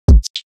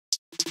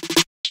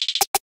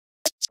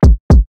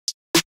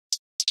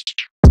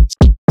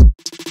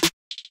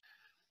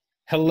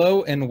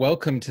Hello and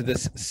welcome to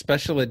this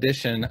special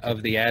edition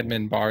of the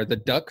Admin Bar, the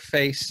Duck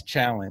Face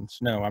Challenge.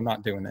 No, I'm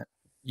not doing it.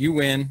 You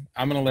win.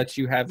 I'm going to let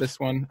you have this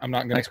one. I'm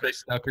not going to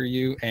face ducker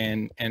you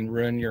and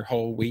ruin your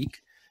whole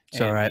week.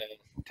 It's all right.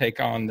 Take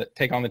on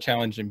the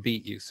challenge and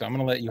beat you. So I'm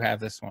going to let you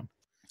have this one.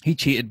 He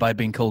cheated by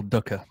being called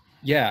Ducker.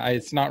 Yeah,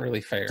 it's not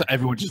really fair. So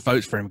everyone just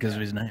votes for him because of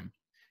his name.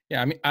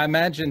 Yeah, I mean, I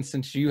imagine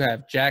since you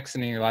have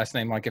Jackson in your last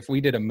name, like if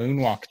we did a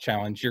moonwalk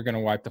challenge, you're going to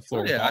wipe the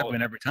floor. Yeah, I'd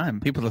win every time.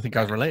 People will think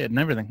I was related and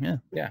everything. Yeah.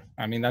 Yeah,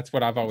 I mean, that's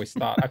what I've always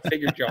thought. I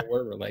figured y'all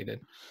were related.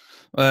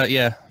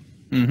 Yeah.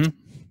 Mm-hmm.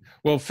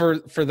 Well, for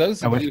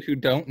those of you who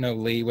don't know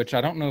Lee, which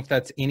I don't know if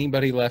that's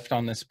anybody left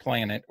on this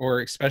planet, or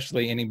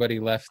especially anybody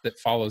left that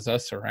follows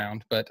us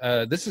around, but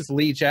this is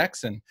Lee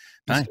Jackson,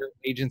 Mr.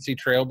 Agency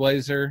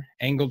Trailblazer,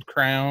 Angled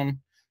Crown,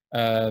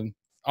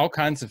 all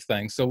kinds of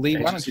things. So Lee,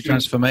 why don't you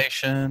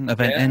transformation,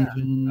 event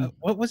engine.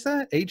 What was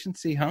that?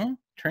 Agency, huh?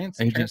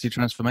 Agency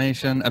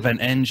transformation, event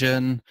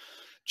engine,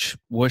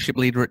 worship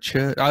leader at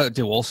church. I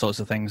do all sorts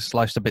of things.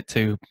 Life's a bit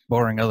too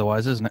boring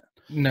otherwise, isn't it?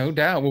 No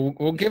doubt.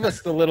 We'll give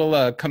us the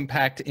little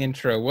compact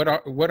intro.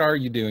 What are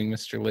you doing,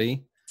 Mr.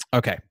 Lee?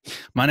 Okay,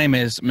 my name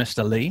is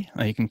Mr. Lee.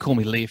 You can call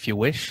me Lee if you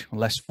wish,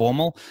 less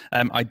formal.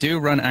 I do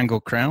run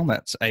Angled Crown.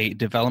 That's a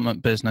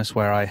development business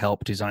where I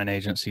help design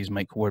agencies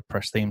make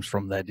WordPress themes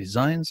from their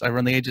designs. I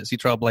run the Agency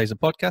Trailblazer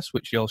podcast,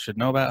 which you all should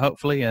know about,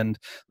 hopefully. And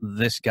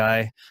this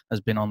guy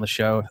has been on the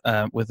show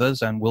with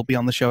us and will be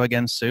on the show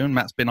again soon.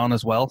 Matt's been on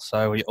as well,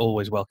 so we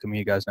always welcome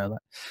you guys know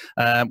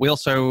that. We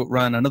also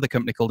run another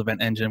company called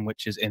Event Engine,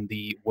 which is in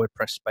the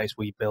WordPress space.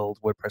 We build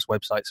WordPress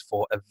websites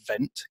for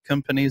event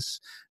companies.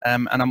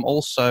 And I'm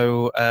also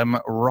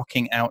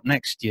rocking out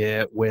next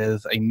year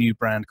with a new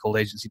brand called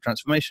Agency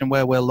Transformation,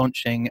 where we're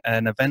launching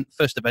an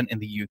first event in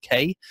the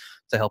UK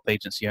to help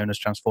agency owners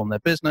transform their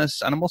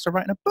business. And I'm also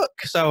writing a book,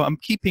 so I'm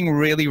keeping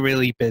really,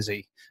 really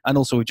busy. And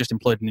also, we've just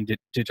employed a new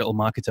digital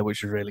marketer,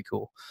 which is really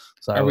cool.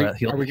 So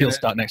he'll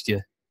start next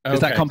year. Okay.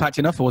 Is that compact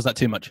enough, or was that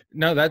too much?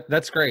 No,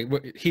 that's great.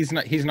 He's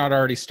not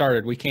already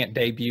started. We can't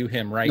debut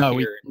him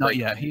here. Not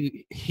yet.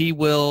 He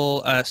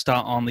will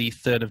start on the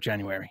 3rd of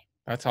January.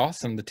 That's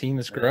awesome. The team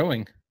is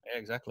growing. Yeah,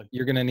 exactly.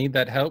 You're going to need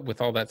that help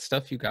with all that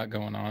stuff you got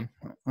going on.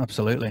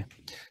 Absolutely.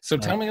 So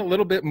tell me a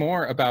little bit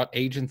more about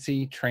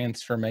agency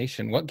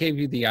transformation. What gave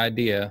you the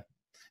idea,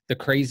 the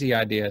crazy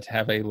idea to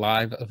have a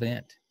live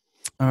event?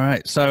 All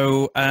right.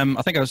 So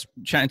I think I've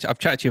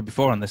chatted to you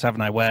before on this,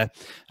 haven't I? Where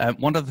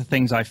one of the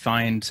things I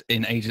find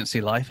in agency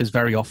life is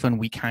very often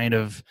we kind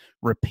of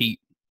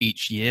repeat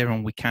each year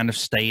and we kind of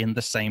stay in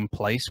the same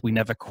place. We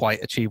never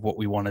quite achieve what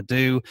we want to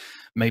do.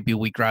 Maybe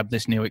we grab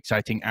this new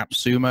exciting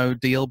AppSumo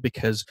deal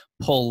because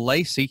Paul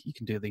Lacey, you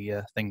can do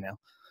the thing now.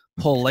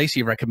 Paul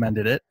Lacey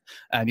recommended it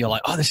and you're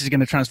like, oh, this is going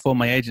to transform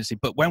my agency.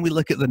 But when we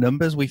look at the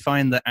numbers, we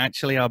find that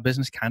actually our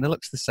business kind of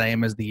looks the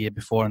same as the year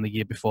before and the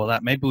year before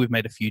that. Maybe we've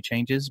made a few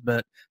changes,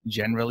 but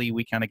generally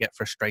we kind of get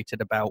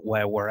frustrated about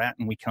where we're at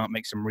and we can't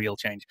make some real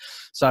change.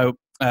 So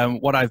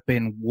what I've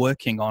been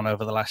working on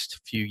over the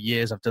last few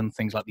years, I've done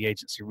things like the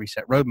agency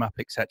reset roadmap,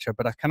 etc.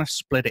 But I've kind of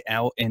split it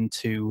out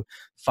into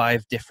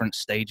 5 different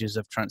stages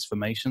of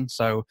transformation.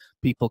 So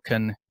people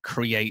can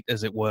create,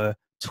 as it were,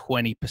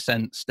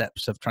 20%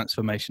 steps of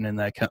transformation in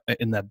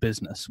their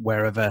business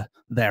wherever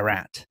they're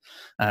at.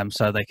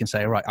 So they can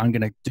say, all right, I'm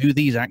going to do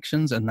these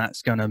actions and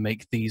that's going to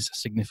make these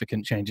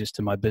significant changes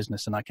to my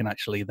business. And I can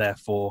actually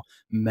therefore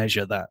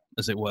measure that,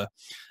 as it were.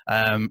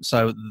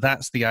 So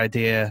that's the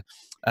idea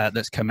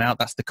that's come out.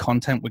 That's the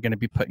content we're going to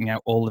be putting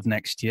out all of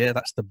next year.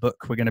 That's the book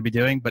we're going to be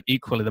doing. But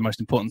equally, the most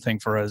important thing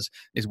for us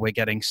is we're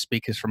getting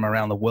speakers from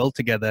around the world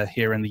together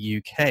here in the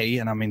UK,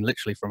 and I mean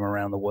literally from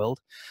around the world,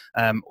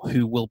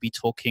 who will be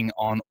talking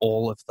on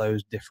all of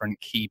those different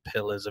key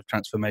pillars of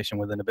transformation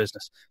within a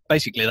business.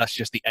 Basically, that's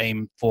just the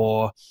aim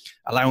for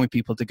allowing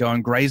people to go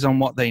and graze on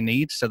what they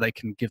need so they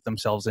can give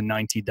themselves a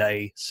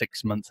 90-day,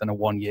 6-month, and a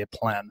 1-year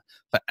plan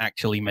for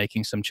actually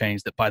making some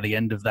change that by the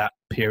end of that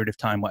period of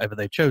time, whatever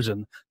they've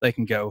chosen, they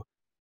can go,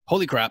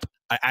 holy crap,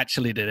 I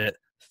actually did it.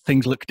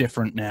 Things look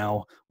different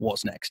now.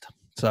 What's next?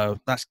 So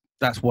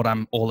that's what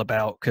I'm all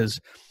about,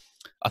 because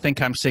I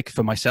think I'm sick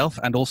for myself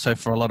and also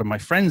for a lot of my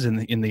friends in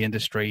the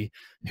industry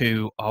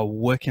who are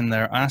working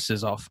their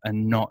asses off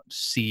and not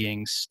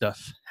seeing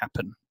stuff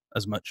happen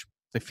as much.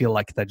 They feel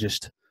like they're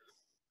just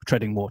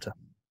treading water.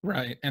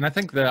 Right. And I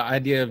think the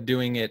idea of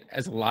doing it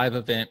as a live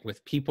event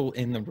with people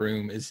in the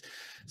room is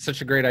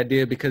such a great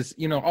idea because,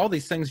 you know, all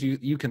these things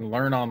you can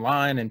learn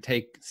online and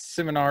take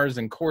seminars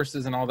and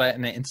courses and all that.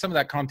 And some of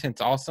that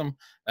content's awesome.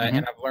 And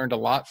I've learned a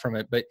lot from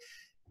it. But,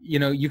 you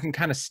know, you can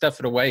kind of stuff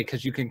it away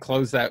because you can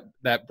close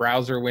that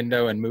browser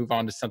window and move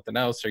on to something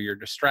else, or you're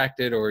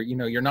distracted, or, you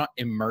know, you're not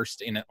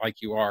immersed in it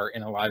like you are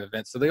in a live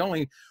event. So the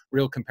only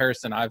real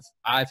comparison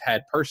I've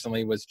had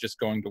personally was just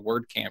going to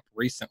WordCamp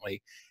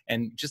recently,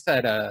 and just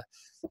that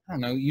I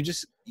don't know,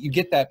 you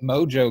get that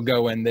mojo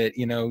going that,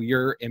 you know,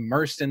 you're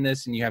immersed in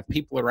this and you have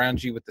people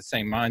around you with the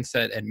same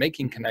mindset and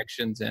making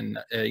connections and,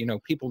 you know,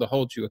 people to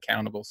hold you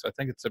accountable. So I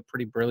think it's a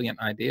pretty brilliant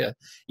idea.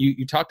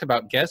 You talked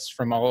about guests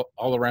from all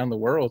around the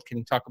world. Can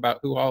you talk about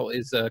who all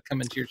is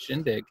coming to your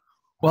shindig?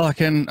 Well, I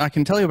can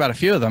tell you about a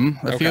few of them.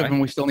 A few of Okay. them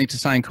we still need to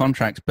sign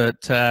contracts,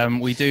 but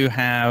we do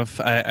have.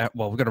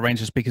 Well, we've got a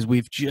range of speakers.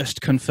 We've just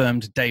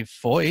confirmed Dave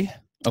Foy,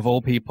 of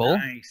all people.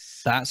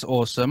 Nice. That's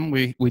awesome.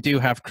 We do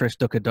have Chris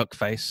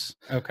Duckface,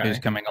 who's Okay.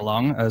 coming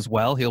along as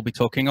well. He'll be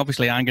talking.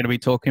 Obviously, I'm going to be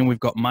talking. We've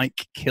got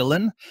Mike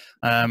Killen,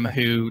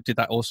 who did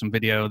that awesome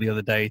video the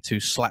other day to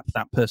slap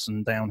that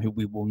person down, who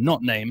we will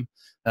not name,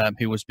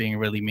 who was being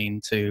really mean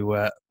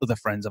to other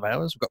friends of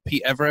ours. We've got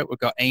Pete Everett. We've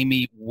got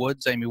Amy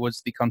Woods. Amy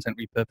Woods, the content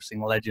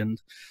repurposing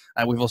legend.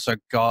 We've also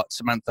got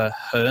Samantha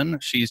Hearn.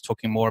 She's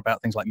talking more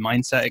about things like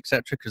mindset,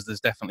 etc., because there's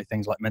definitely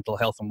things like mental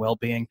health and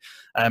well-being.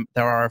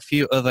 There are a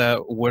few other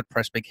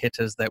WordPress big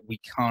hitters that we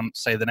can't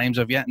say the names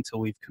of yet until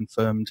we've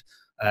confirmed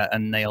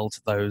and nailed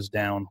those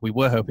down. We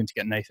were hoping to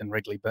get Nathan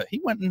Wrigley, but he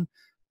went and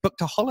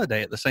booked a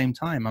holiday at the same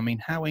time. I mean,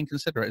 how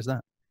inconsiderate is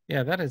that?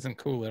 Yeah, that isn't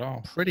cool at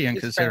all. Pretty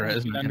inconsiderate,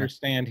 isn't it?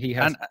 Understand he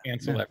has to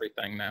cancel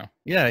everything now.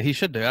 Yeah, he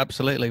should do,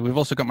 absolutely. We've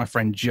also got my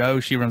friend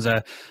Jo. She runs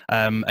a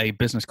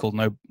business called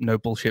No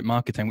Bullshit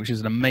Marketing, which is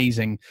an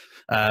amazing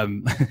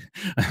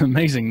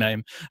amazing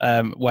name,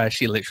 where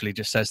she literally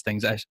just says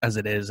things as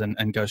it is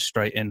and goes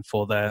straight in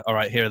for the, all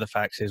right, here are the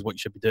facts, here's what you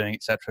should be doing,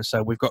 etc.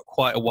 So we've got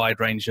quite a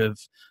wide range of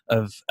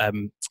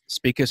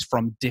speakers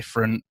from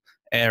different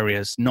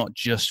areas, not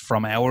just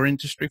from our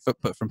industry,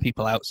 but from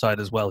people outside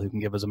as well, who can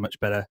give us a much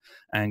better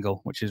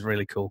angle, which is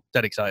really cool.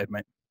 Dead excited,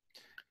 mate.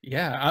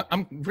 Yeah,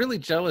 I'm really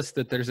jealous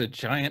that there's a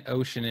giant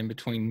ocean in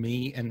between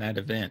me and that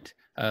event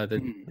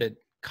that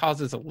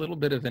causes a little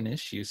bit of an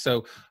issue.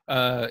 So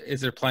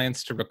is there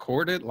plans to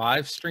record it,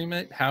 live stream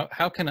it?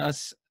 How can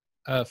us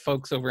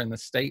folks over in the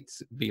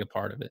States be a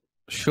part of it?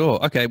 Sure.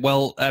 Okay.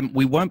 Well,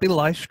 we won't be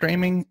live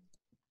streaming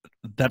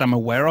that I'm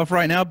aware of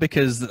right now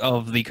because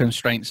of the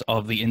constraints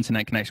of the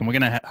internet connection. We're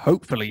going to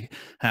hopefully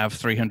have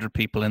 300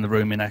 people in the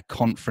room in a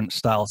conference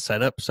style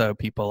setup, so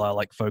people are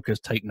like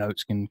focused, take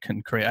notes, can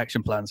create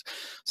action plans.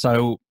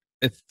 So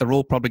if they're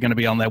all probably going to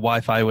be on their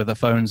Wi-Fi with their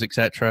phones,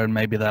 etc., and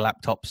maybe their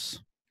laptops.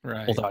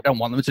 Right. Although I don't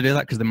want them to do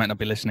that because they might not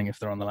be listening if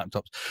they're on the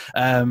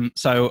laptops.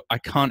 So I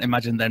can't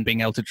imagine then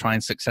being able to try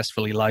and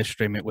successfully live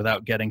stream it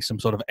without getting some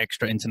sort of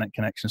extra internet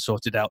connection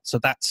sorted out. So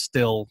that's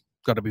still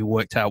got to be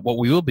worked out. What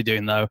we will be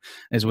doing though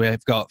is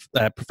we've got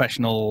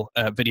professional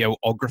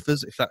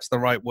videographers, if that's the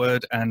right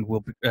word, and we'll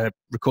be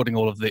recording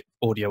all of the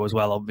audio as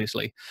well,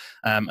 obviously,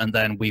 and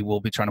then we will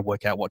be trying to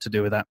work out what to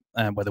do with that,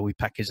 whether we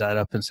package that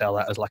up and sell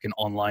that as like an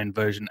online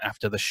version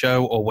after the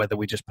show, or whether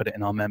we just put it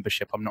in our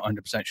membership. I'm not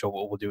 100% sure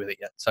what we'll do with it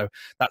yet, so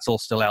that's all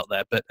still out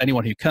there, but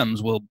anyone who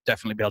comes will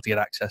definitely be able to get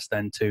access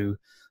then to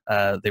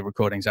the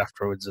recordings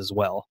afterwards as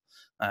well.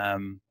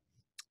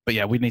 But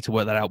yeah, we need to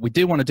work that out. We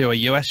do want to do a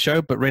US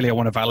show, but really I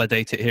want to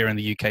validate it here in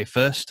the UK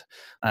first,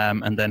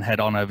 and then head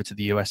on over to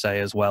the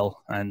USA as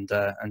well, and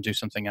do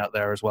something out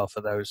there as well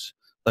for those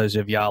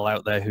of y'all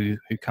out there who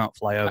can't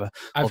fly over.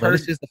 Although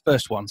this is the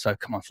first one, so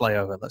come on, fly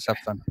over. Let's have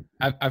fun.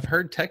 I've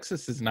heard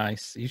Texas is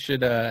nice. You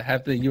should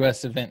have the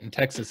US event in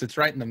Texas. It's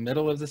right in the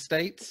middle of the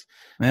States.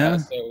 Yeah.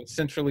 So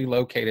centrally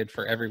located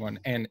for everyone,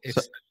 and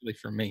especially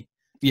for me.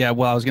 Yeah,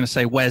 well, I was going to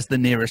say, where's the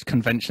nearest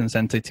convention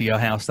center to your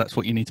house? That's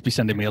what you need to be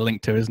sending me a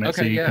link to, isn't it?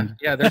 Okay, so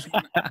yeah, there's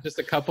one just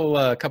a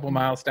couple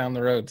miles down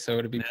the road, so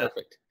it'll be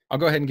perfect. I'll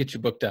go ahead and get you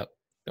booked up.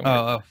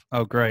 Oh,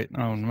 great.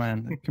 Oh,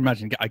 man. I can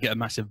imagine I get a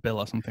massive bill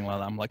or something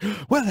like that. I'm like,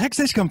 where the heck's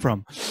this come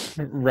from?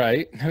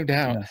 Right, no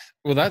doubt. Yeah.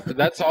 Well,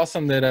 that's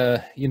awesome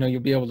that, you'll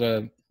be able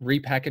to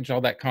repackage all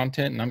that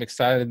content, and I'm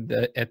excited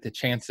at the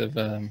chance of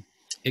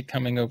it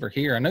coming over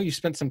here. I know you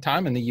spent some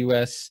time in the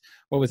U.S.,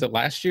 what was it,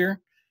 last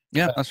year?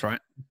 Yeah, that's right.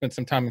 Spent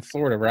some time in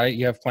Florida, right?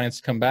 You have plans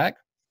to come back?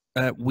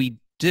 We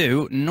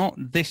do. Not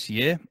this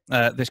year.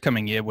 This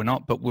coming year, we're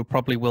not, but we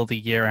probably will the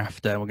year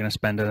after. We're going to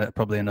spend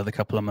probably another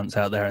couple of months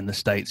out there in the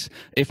States,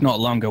 if not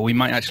longer. We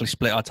might actually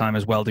split our time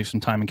as well, do some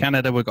time in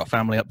Canada. We've got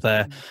family up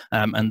there.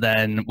 And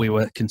then we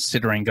were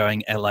considering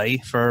going LA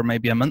for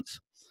maybe a month.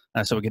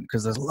 So we're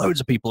because there's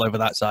loads of people over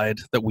that side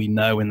that we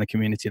know in the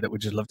community that we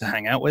just love to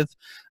hang out with,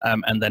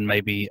 and then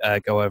maybe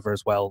go over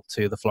as well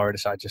to the Florida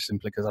side, just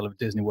simply because I love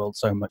Disney World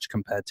so much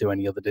compared to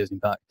any other Disney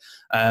park.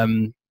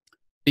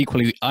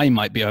 Equally, I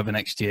might be over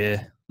next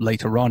year,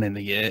 later on in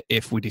the year,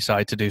 if we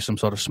decide to do some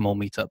sort of small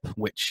meetup,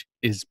 which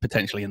is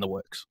potentially in the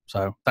works.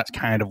 So that's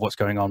kind of what's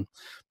going on,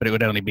 but it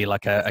would only be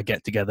like a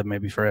get together,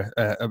 maybe for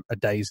a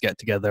day's get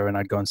together, and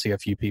I'd go and see a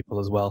few people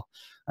as well,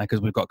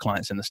 because we've got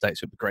clients in the States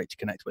who'd be great to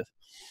connect with.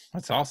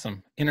 That's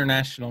awesome.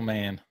 International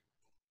man.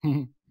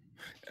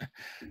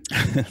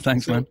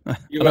 Thanks, man. I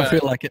don't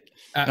feel like it.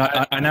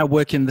 I now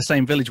work in the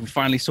same village. We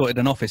finally sorted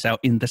an office out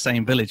in the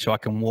same village so I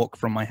can walk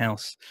from my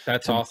house.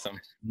 That's awesome.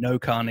 No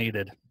car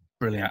needed.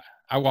 Brilliant. Yeah,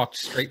 I walked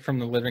straight from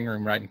the living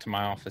room right into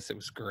my office. It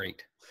was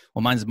great.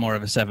 Well, mine's more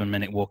of a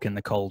 7-minute walk in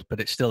the cold, but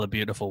it's still a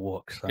beautiful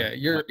walk. So. Yeah,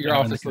 your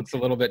office looks a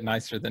little bit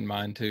nicer than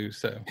mine too.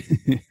 So,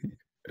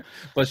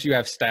 plus you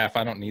have staff.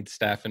 I don't need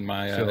staff in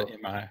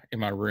my in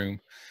my room.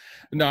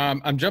 No,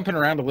 I'm jumping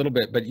around a little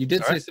bit, but you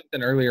did say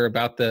something earlier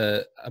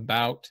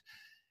about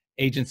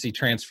agency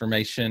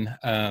transformation,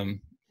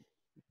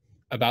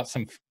 about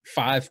some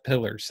 5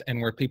 pillars,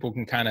 and where people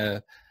can kind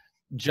of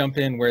jump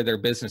in where their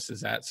business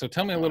is at. So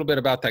tell me a little bit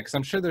about that, because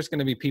I'm sure there's going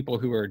to be people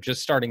who are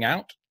just starting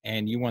out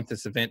and you want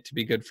this event to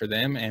be good for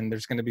them. And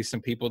there's going to be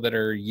some people that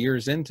are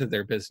years into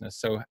their business.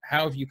 So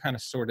how have you kind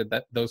of sorted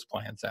those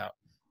plans out?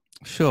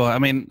 Sure. I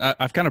mean,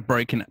 I've kind of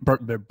broken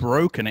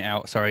it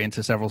out, sorry,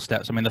 into several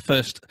steps. I mean, the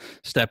first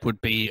step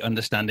would be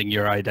understanding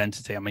your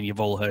identity. I mean,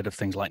 you've all heard of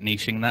things like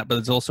niching that, but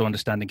there's also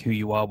understanding who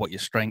you are, what your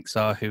strengths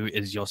are, who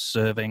is you're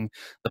serving,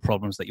 the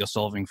problems that you're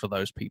solving for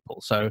those people.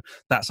 So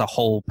that's a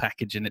whole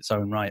package in its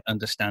own right,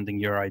 understanding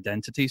your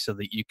identity so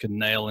that you can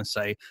nail and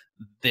say,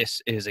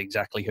 this is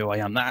exactly who I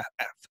am. That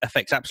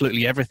affects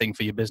absolutely everything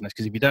for your business,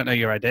 because if you don't know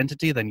your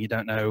identity, then you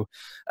don't know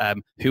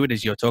who it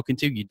is you're talking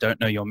to, you don't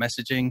know your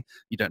messaging,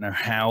 you don't know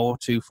how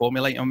to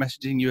formulate your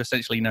messaging, you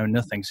essentially know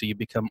nothing. So you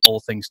become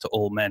all things to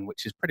all men,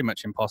 which is pretty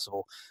much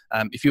impossible.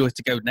 If you were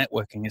to go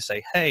networking and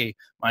say, hey,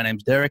 my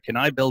name's Derek and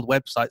I build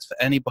websites for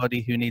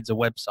anybody who needs a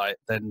website,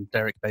 then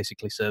Derek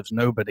basically serves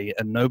nobody,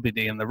 and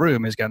nobody in the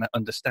room is going to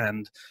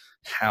understand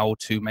how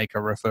to make a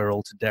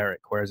referral to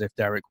Derek. Whereas if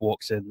Derek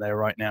walks in there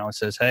right now and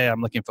says, hey, I'm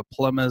looking for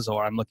plumbers,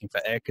 or I'm looking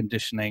for air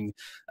conditioning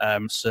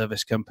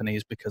service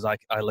companies because I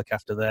look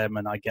after them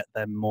and I get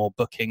them more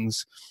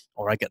bookings,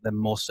 or I get them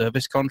more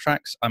service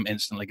contracts, I'm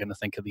instantly going to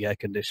think of the air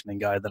conditioning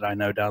guy that I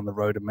know down the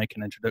road and make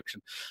an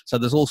introduction. So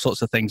there's all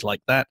sorts of things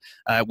like that.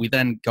 We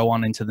then go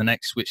on into the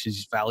next, which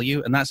is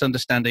value, and that's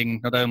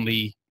understanding not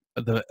only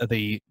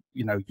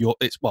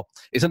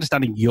it's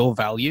understanding your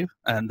value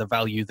and the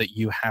value that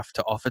you have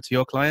to offer to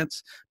your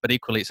clients, but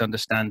equally it's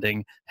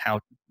understanding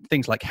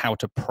things like how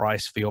to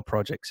price for your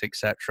projects,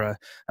 etc.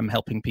 And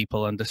helping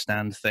people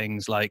understand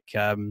things like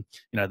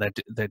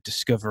their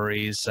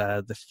discoveries,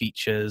 the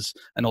features,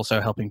 and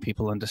also helping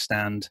people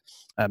understand,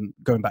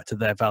 going back to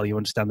their value,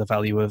 understand the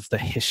value of the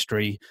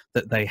history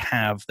that they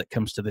have that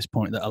comes to this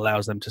point that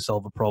allows them to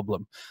solve a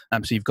problem.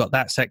 So you've got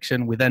that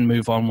section. We then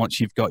move on,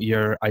 once you've got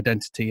your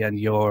identity and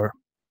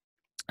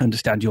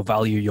understand your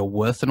value, your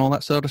worth, and all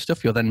that sort of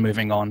stuff, you're then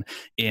moving on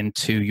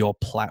into your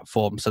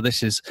platform. So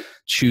this is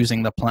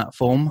choosing the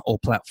platform or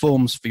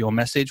platforms for your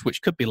message,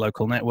 which could be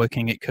local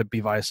networking, it could be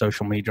via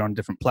social media on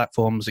different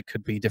platforms, it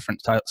could be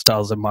different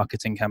styles of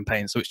marketing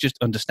campaigns. So it's just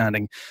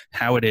understanding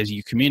how it is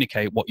you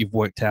communicate what you've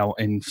worked out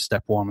in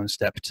step 1 and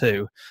step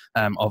 2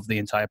 of the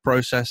entire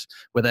process.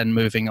 We're then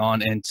moving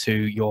on into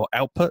your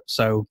output.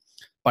 So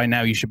by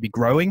now you should be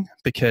growing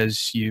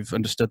because you've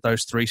understood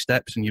those 3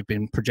 steps and you've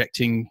been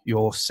projecting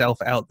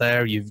yourself out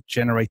there, you've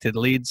generated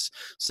leads.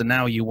 So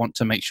now you want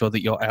to make sure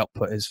that your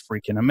output is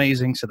freaking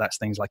amazing. So that's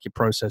things like your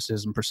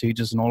processes and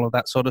procedures and all of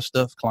that sort of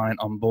stuff, client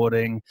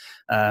onboarding,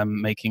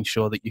 making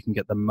sure that you can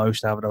get the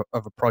most out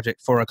of a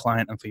project for a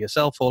client and for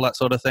yourself, all that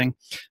sort of thing.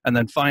 And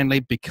then finally,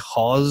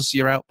 because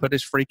your output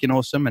is freaking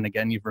awesome, and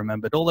again, you've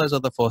remembered all those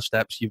other 4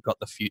 steps, you've got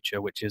the future,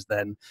 which is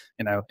then,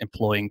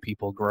 employing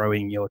people,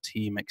 growing your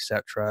team,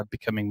 etc.,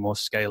 becoming more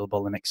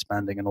scalable and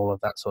expanding and all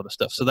of that sort of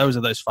stuff. So those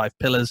are those 5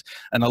 pillars,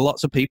 and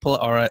lots of people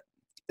are at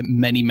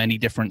many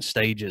different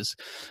stages.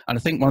 And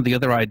I think one of the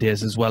other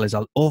ideas as well is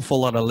an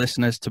awful lot of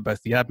listeners to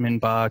both the Admin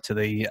Bar, to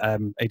the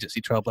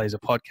Agency Trailblazer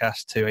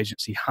podcast, to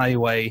Agency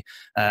Highway,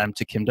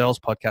 to Kim Doyle's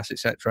podcast,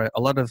 etc.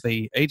 A lot of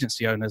the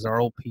agency owners are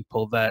all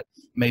people that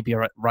maybe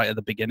are right at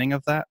the beginning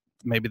of that.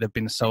 Maybe they've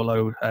been a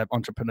solo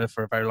entrepreneur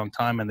for a very long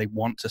time and they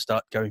want to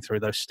start going through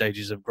those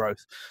stages of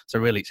growth. So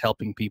really it's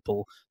helping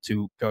people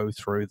to go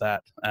through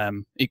that.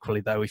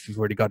 Equally though, if you've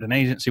already got an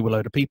agency with a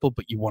load of people,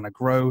 but you want to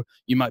grow,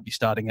 you might be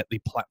starting at the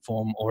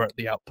platform or at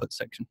the output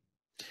section.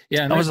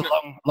 Yeah, that was a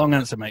long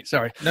answer, mate.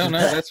 Sorry. No,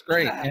 that's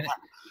great. And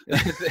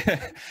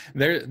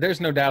there's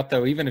no doubt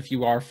though, even if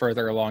you are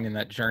further along in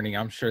that journey,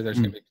 I'm sure there's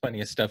going to be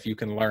plenty of stuff you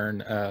can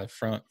learn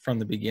from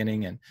the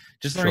beginning, and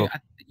just learning.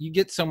 Sure. You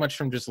get so much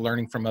from just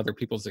learning from other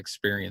people's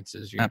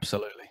experiences.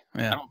 Absolutely.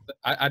 Yeah.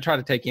 I try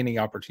to take any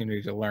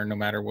opportunity to learn, no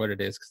matter what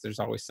it is, because there's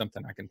always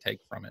something I can take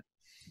from it.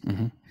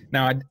 Mm-hmm.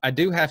 Now I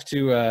do have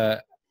to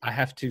I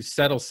have to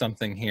settle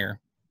something here.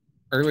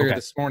 Earlier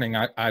this morning,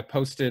 I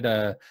posted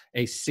a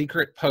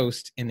secret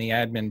post in the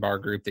Admin Bar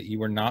group that you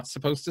were not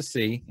supposed to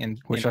see, and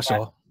which I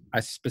saw. I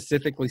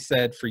specifically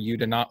said for you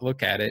to not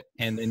look at it,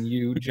 and then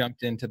you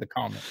jumped into the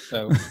comments.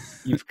 So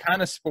you've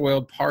kind of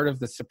spoiled part of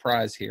the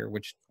surprise here,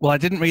 which... Well, I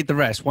didn't read the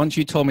rest. Once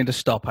you told me to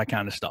stop, I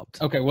kind of stopped.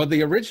 Okay, well,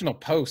 the original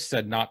post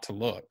said not to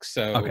look,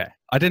 so... Okay,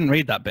 I didn't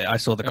read that bit. I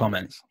saw the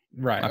comments.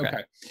 Right,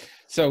 okay.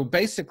 So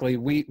basically,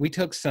 we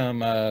took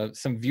some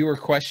viewer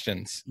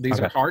questions. These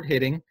are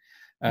hard-hitting.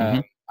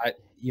 I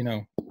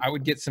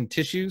would get some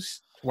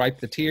tissues to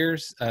wipe the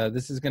tears.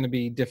 This is going to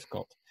be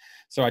difficult.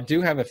 So I do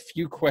have a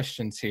few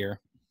questions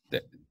here.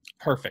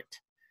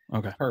 Perfect.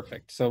 Okay.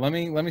 Perfect. So let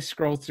me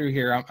scroll through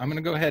here. I'm going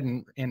to go ahead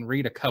and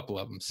read a couple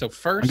of them. So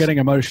first, I'm getting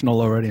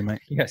emotional already, mate.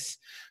 Yes.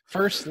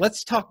 First,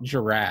 let's talk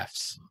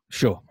giraffes.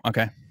 Sure.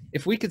 Okay.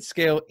 If we could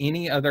scale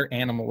any other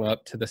animal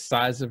up to the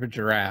size of a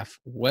giraffe,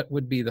 what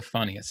would be the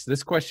funniest?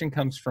 This question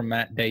comes from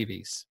Matt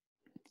Davies.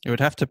 It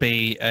would have to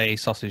be a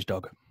sausage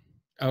dog.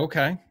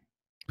 Okay.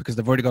 Because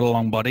they've already got a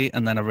long body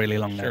and then a really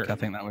long neck. I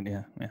think that would,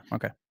 yeah.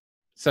 Okay.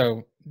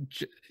 So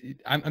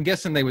I'm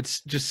guessing they would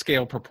just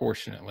scale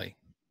proportionately.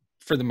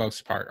 for the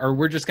most part, or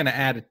we're just going to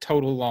add a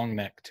total long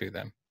neck to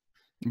them?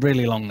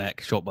 Really long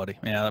neck, short body.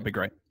 Yeah, that'd be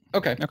great.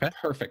 Okay. Okay.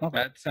 Perfect. Okay.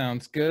 That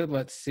sounds good.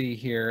 Let's see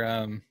here.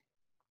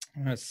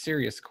 A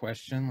serious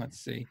question. Let's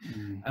see.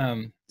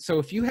 So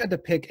if you had to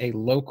pick a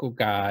local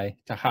guy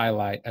to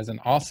highlight as an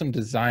awesome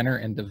designer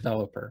and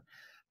developer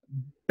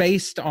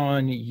based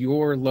on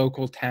your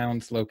local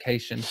town's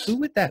location, who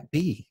would that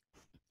be?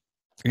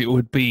 It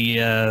would be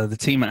the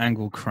team at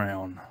Angle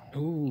Crown.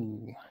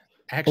 Ooh.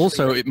 Actually,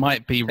 Also, it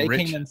might be they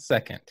Rich. came in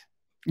second.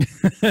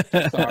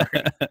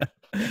 Sorry.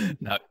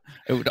 No,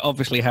 it would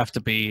obviously have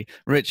to be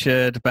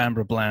Richard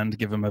Bambra Bland.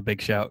 Give him a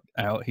big shout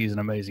out. He's an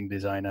amazing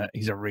designer.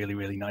 He's a really,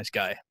 really nice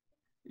guy.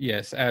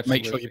 Yes,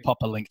 absolutely. Make sure you pop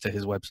a link to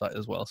his website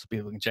as well so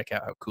people can check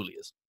out how cool he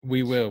is.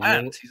 We will.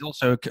 And he's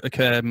also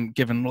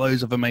given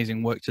loads of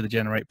amazing work to the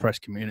Generate Press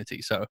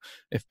community. So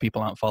if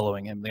people aren't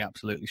following him, they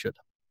absolutely should.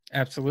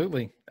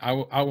 Absolutely. I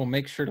will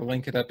make sure to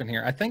link it up in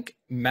here. I think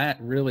Matt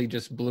really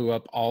just blew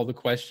up all the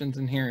questions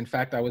in here. In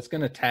fact, I was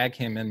going to tag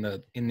him in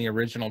the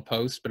original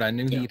post, but I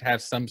knew he'd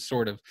have some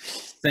sort of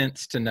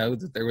sense to know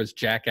that there was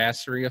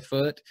jackassery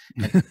afoot.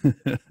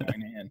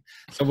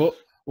 So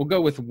we'll go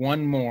with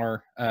one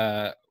more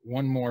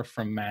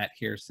from Matt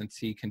here, since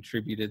he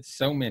contributed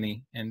so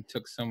many and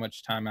took so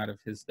much time out of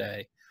his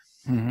day.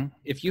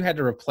 If you had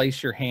to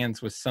replace your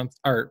hands with something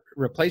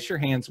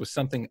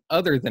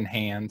other than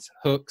hands,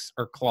 hooks,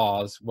 or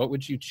claws, what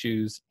would you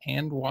choose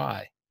and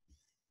why?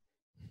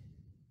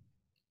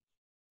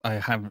 I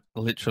have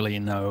literally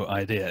no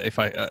idea. If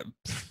it's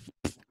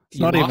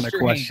not even a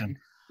question.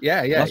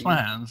 Yeah. Lost my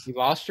hands. You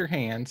lost your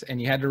hands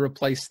and you had to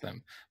replace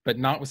them, but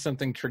not with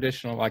something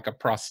traditional like a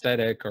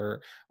prosthetic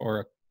or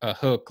a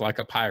hook like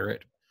a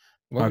pirate.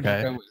 What would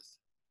you go with?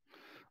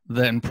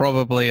 Then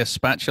probably a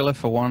spatula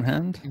for one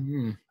hand.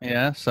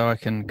 Yeah, so I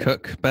can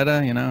cook better,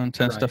 and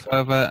turn stuff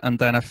over, and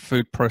then a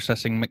food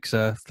processing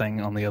mixer thing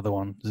on the other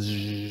one.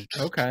 Okay.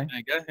 There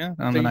you go. Yeah.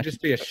 And so you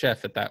just be a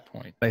chef at that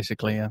point.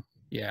 Basically, yeah.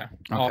 Yeah.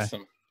 Okay.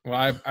 Awesome. Well,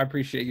 I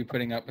appreciate you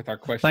putting up with our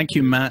questions. Thank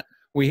you, Matt.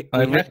 We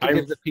have to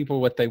give the people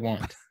what they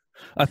want.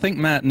 I think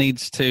Matt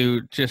needs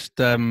to just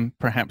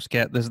perhaps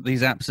get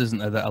these apps, isn't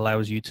there, that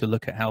allows you to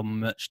look at how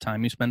much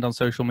time you spend on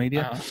social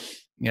media.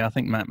 Yeah, I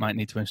think Matt might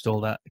need to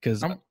install that,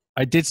 because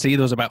I did see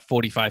there was about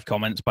 45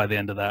 comments by the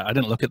end of that. I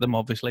didn't look at them,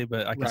 obviously,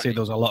 but I can see there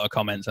was a lot of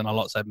comments and a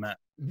lot said Matt.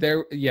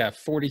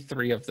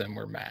 43 of them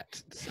were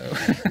Matt. So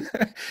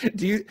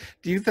do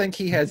you think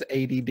he has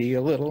ADD a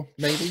little,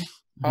 maybe?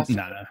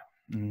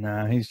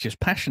 No, he's just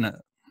passionate.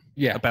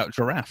 Yeah, about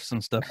giraffes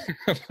and stuff.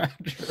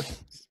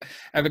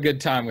 Have a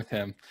good time with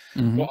him.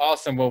 Well,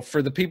 awesome. Well,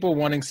 for the people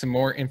wanting some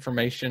more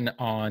information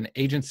on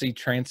agency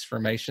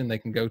transformation, they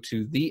can go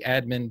to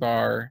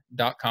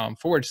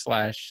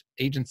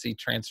theadminbar.com/agency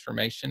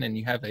transformation, and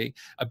you have a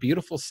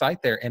beautiful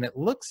site there. And it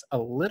looks a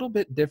little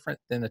bit different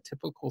than a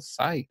typical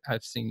site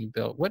I've seen you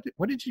build. What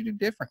did you do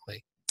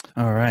differently?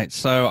 All right.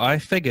 So I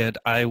figured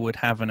I would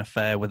have an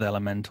affair with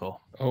Elementor.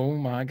 Oh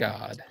my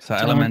God. So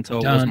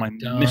Elementor was my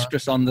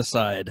mistress on the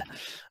side.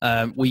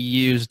 We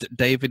used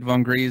David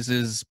Von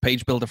Gries's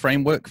page builder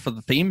framework for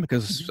the theme,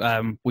 because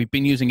we've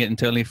been using it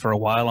internally for a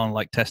while on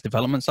like test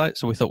development sites.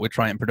 So we thought we'd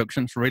try it in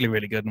production. It's really,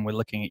 really good. And we're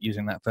looking at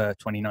using that for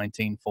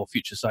 2019 for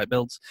future site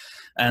builds.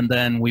 And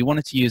then we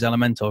wanted to use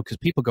Elementor because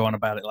people go on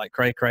about it like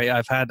cray.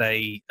 I've had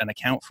an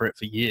account for it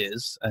for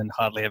years and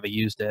hardly ever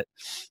used it.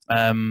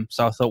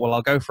 So I thought, well,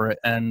 I'll go for it.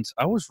 And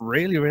I was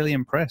really, really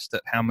impressed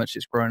at how much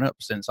it's grown up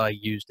since I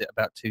used it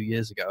about 2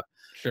 years ago.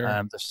 Sure.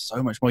 There's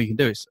so much more you can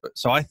do.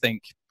 So I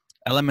think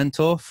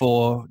Elementor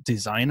for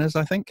designers,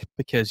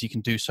 because you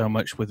can do so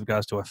much with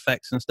regards to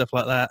effects and stuff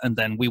like that. And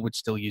then we would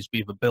still use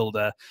Beaver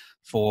Builder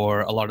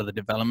for a lot of the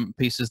development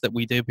pieces that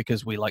we do,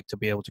 because we like to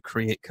be able to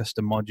create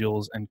custom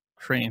modules, and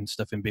creating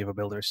stuff in Beaver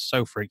Builder is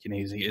so freaking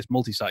easy. It's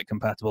multi-site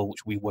compatible,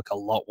 which we work a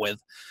lot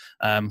with.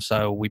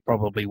 So we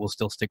probably will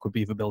still stick with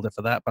Beaver Builder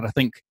for that. But I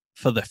think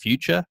for the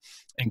future,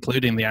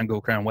 including the Angle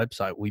Crown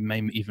website, we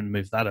may even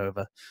move that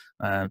over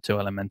to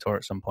Elementor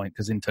at some point,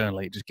 because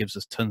internally it just gives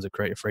us tons of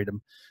creative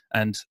freedom.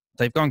 And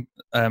they've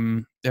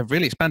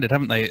really expanded,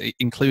 haven't they?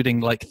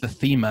 Including like the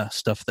Thema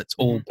stuff that's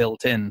all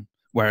built in,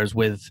 whereas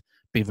with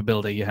Beaver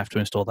Builder you have to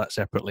install that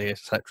separately,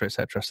 etc.,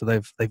 etc. So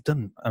they've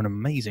done an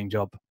amazing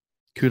job.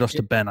 Kudos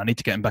to Ben. I need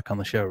to get him back on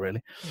the show,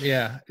 really.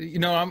 Yeah.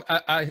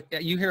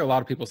 You hear a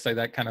lot of people say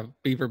that, kind of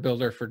Beaver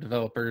Builder for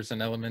developers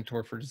and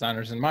Elementor for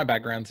designers. And my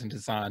background's in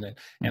design. And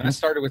I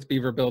started with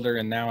Beaver Builder,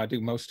 and now I do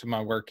most of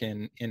my work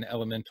in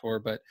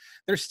Elementor. But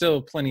there's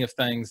still plenty of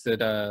things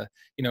that,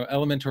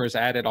 Elementor has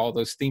added all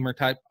those themer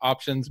type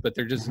options, but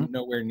they're just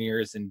nowhere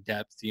near as in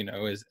depth,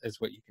 as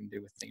what you can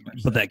do with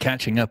themers. But they're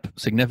catching up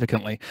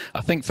significantly.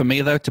 I think for me,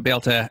 though, to be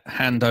able to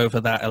hand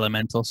over that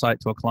Elementor site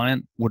to a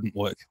client wouldn't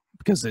work,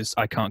 because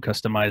I can't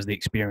customize the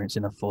experience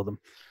enough for them.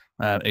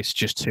 It's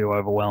just too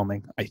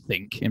overwhelming, I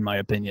think, in my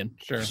opinion.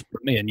 Sure. For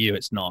me and you,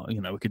 it's not.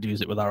 We could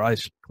use it with our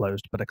eyes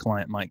closed, but a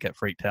client might get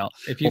freaked out.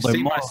 If you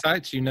see my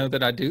sites, you know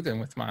that I do them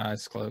with my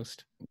eyes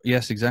closed.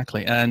 Yes,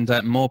 exactly. And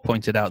Moore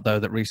pointed out, though,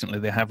 that recently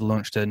they have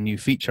launched a new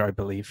feature, I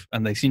believe,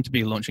 and they seem to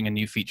be launching a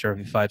new feature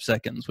every 5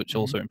 seconds, which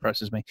also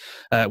impresses me,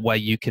 where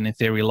you can, in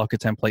theory, lock a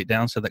template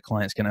down so that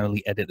clients can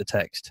only edit the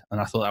text.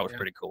 And I thought that was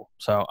pretty cool.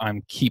 So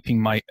I'm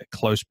keeping my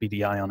close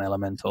beady eye on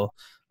Elementor.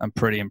 I'm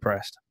pretty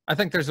impressed. I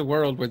think there's a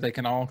world where they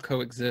can all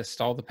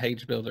coexist. All the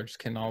page builders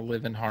can all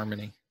live in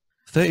harmony.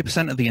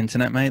 30% of the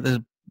internet, mate. There's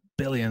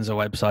billions of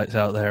websites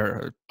out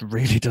there. It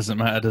really doesn't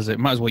matter, does it?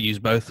 Might as well use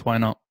both. Why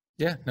not?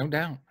 Yeah, no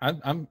doubt.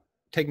 I'm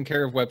taking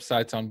care of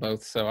websites on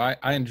both. So I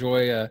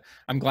enjoy,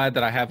 I'm glad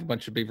that I have a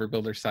bunch of Beaver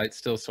Builder sites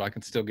still, so I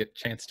can still get a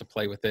chance to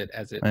play with it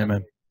as it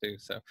do.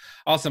 So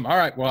awesome. All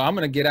right. Well, I'm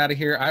going to get out of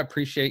here. I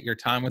appreciate your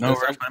time with us.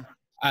 Worries, man.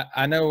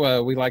 I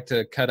know we like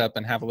to cut up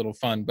and have a little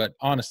fun, but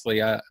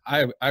honestly, I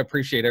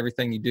appreciate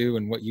everything you do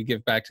and what you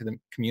give back to the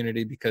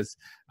community, because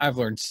I've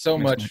learned so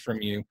much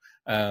from you.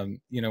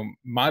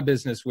 My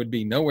business would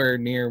be nowhere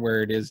near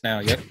where it is now.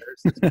 Yet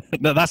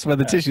no, that's where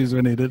the tissues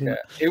were needed. Yeah,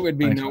 it would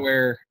be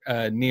nowhere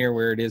near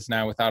where it is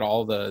now without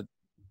all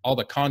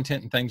the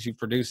content and things you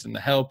produce and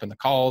the help and the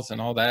calls and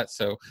all that.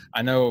 So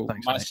I know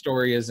my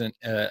story isn't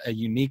a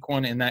unique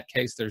one in that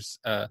case. There's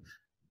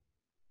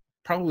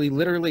probably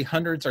literally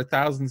hundreds or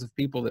thousands of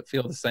people that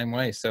feel the same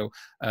way. So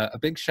a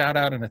big shout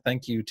out and a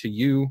thank you to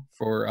you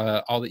for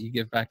all that you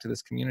give back to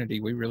this community.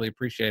 We really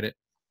appreciate it.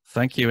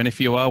 Thank you. And if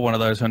you are one of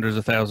those hundreds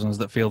of thousands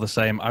that feel the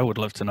same, I would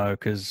love to know,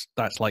 because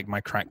that's like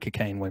my crack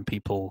cocaine when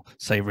people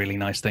say really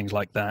nice things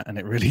like that. And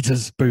it really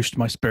does boost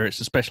my spirits,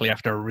 especially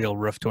after a real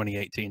rough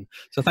 2018.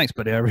 So thanks,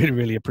 buddy. I really,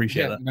 really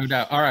appreciate that. No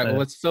doubt. All right. Well,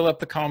 let's fill up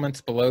the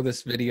comments below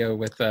this video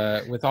with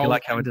all you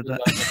like how I did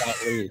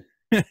that?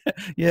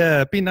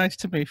 Yeah. Be nice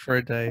to me for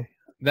a day.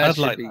 That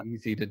should be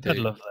easy to do. I'd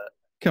love that.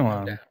 Come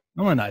on.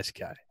 I'm a nice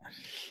guy.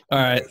 All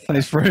right.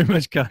 Thanks very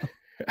much, Kyle.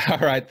 All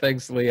right.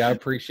 Thanks, Lee. I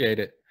appreciate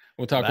it.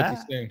 We'll talk with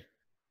you soon.